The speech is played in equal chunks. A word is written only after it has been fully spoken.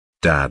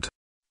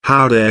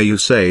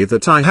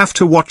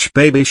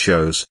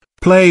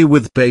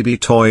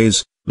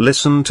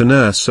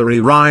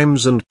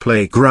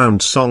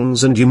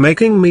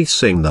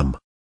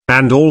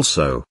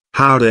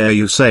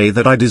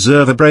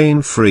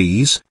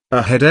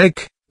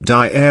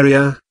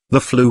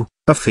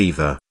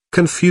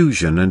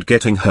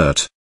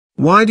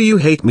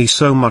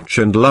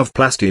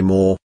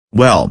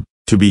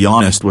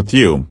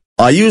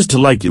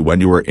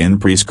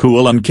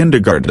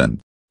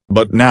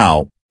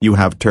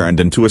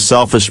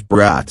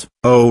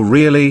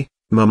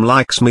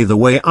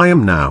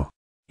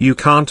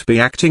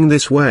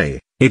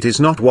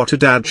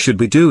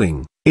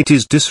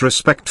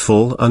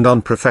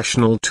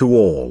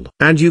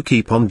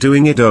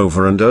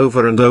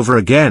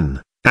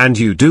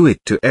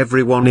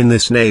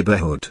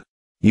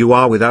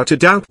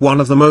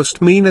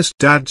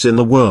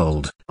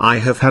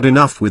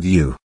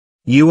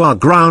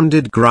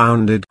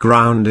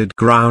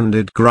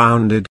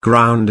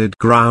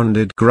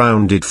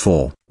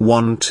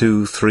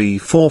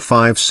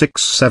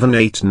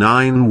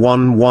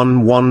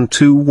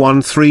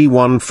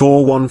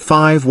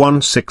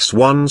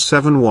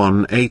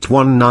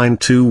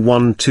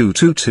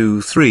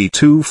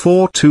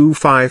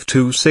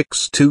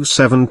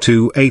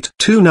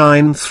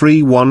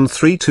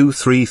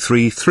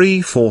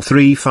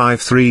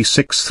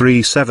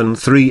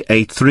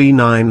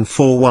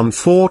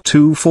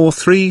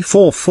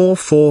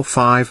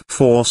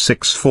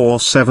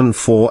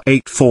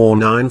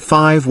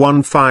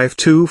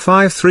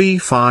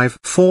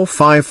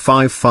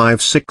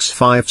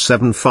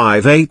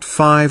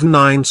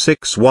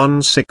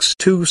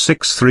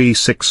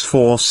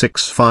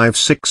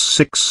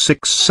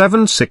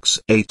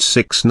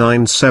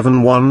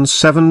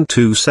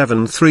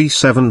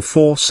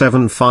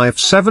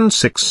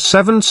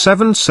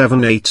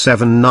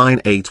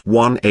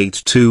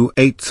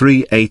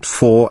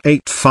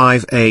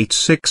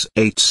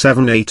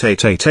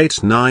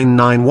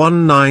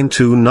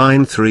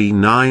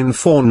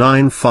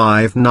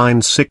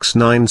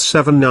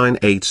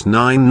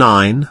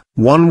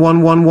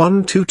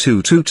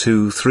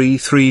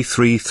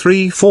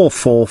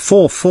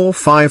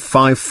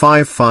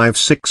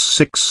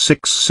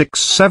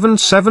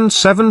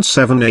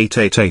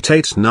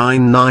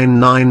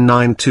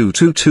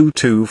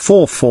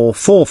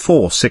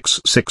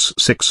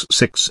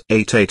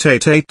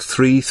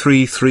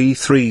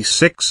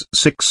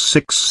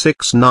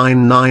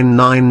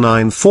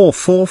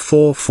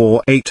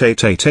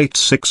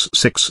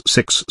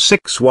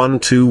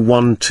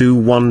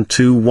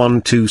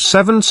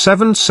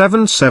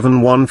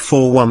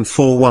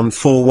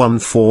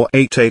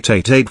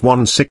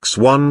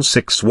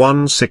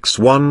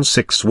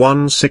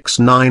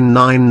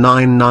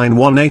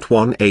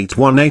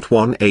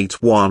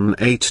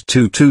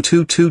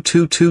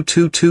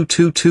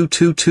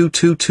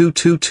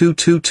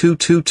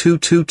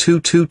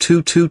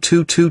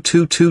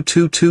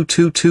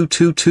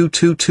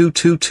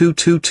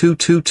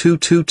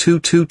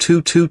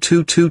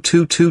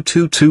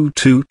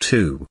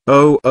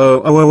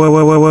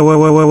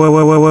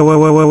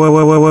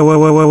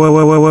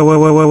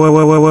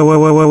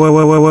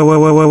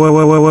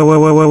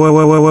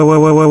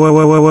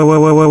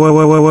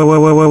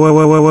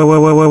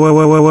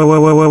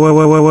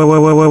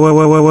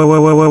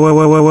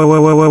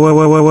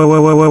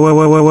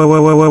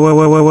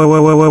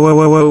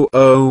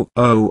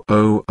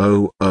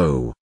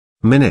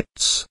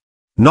minutes.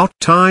 Not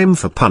time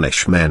for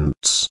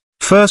punishments.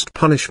 First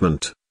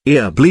punishment,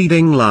 ear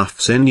bleeding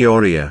laughs in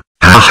your ear.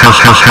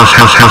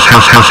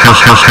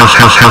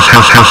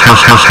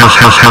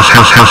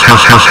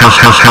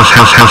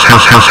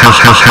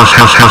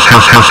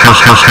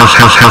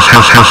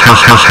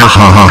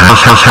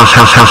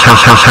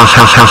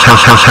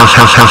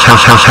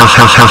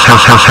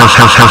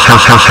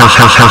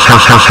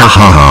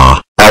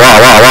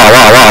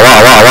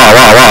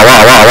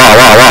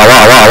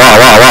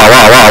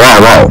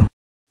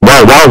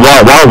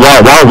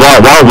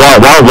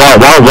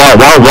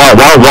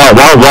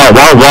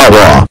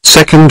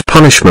 Second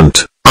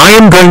punishment, I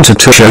am going to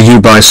torture you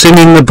by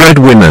singing The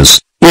Breadwinners,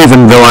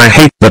 even though I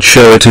hate that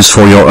show. It is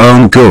for your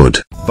own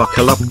good.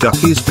 Buckle up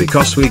duckies,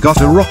 because we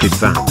got a rocket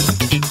van.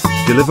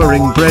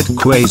 Delivering bread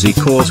quasi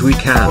cause we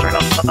can.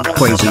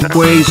 Quasi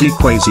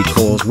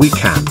cause we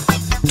can.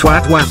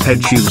 Twat wap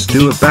head shoes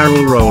do a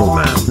barrel roll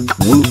man.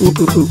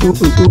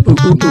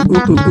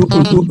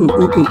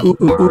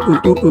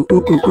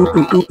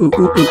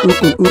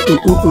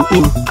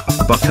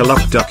 Buckle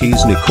up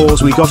duckies,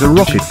 cause we got a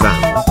rocket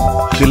van.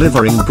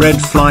 Delivering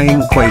bread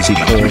flying quasi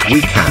cause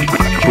we can.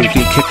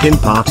 Quickie kick in,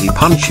 party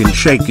punch in,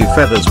 shake your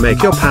feathers,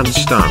 make your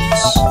pants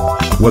dance.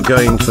 We're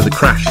going for the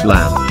crash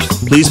land.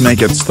 Please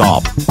make it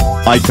stop.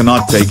 I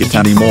cannot take it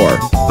anymore.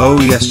 Oh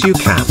yes you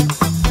can.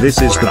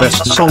 This is the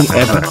best song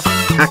ever.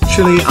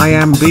 Actually I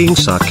am being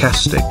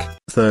sarcastic.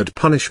 Third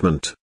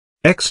punishment.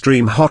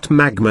 Extreme hot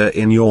magma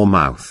in your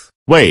mouth.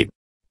 Wait.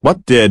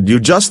 What did you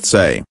just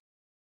say?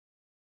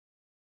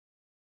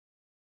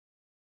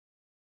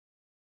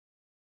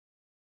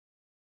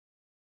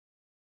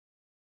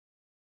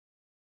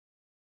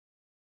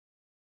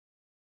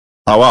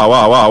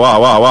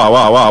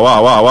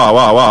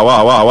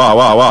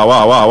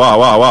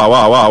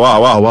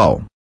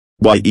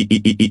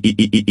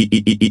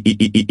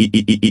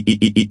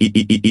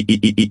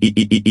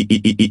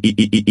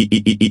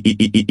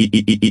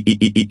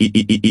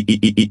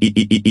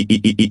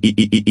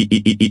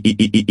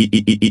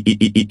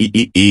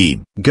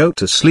 Go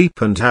to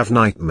sleep and have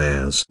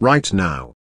nightmares right now.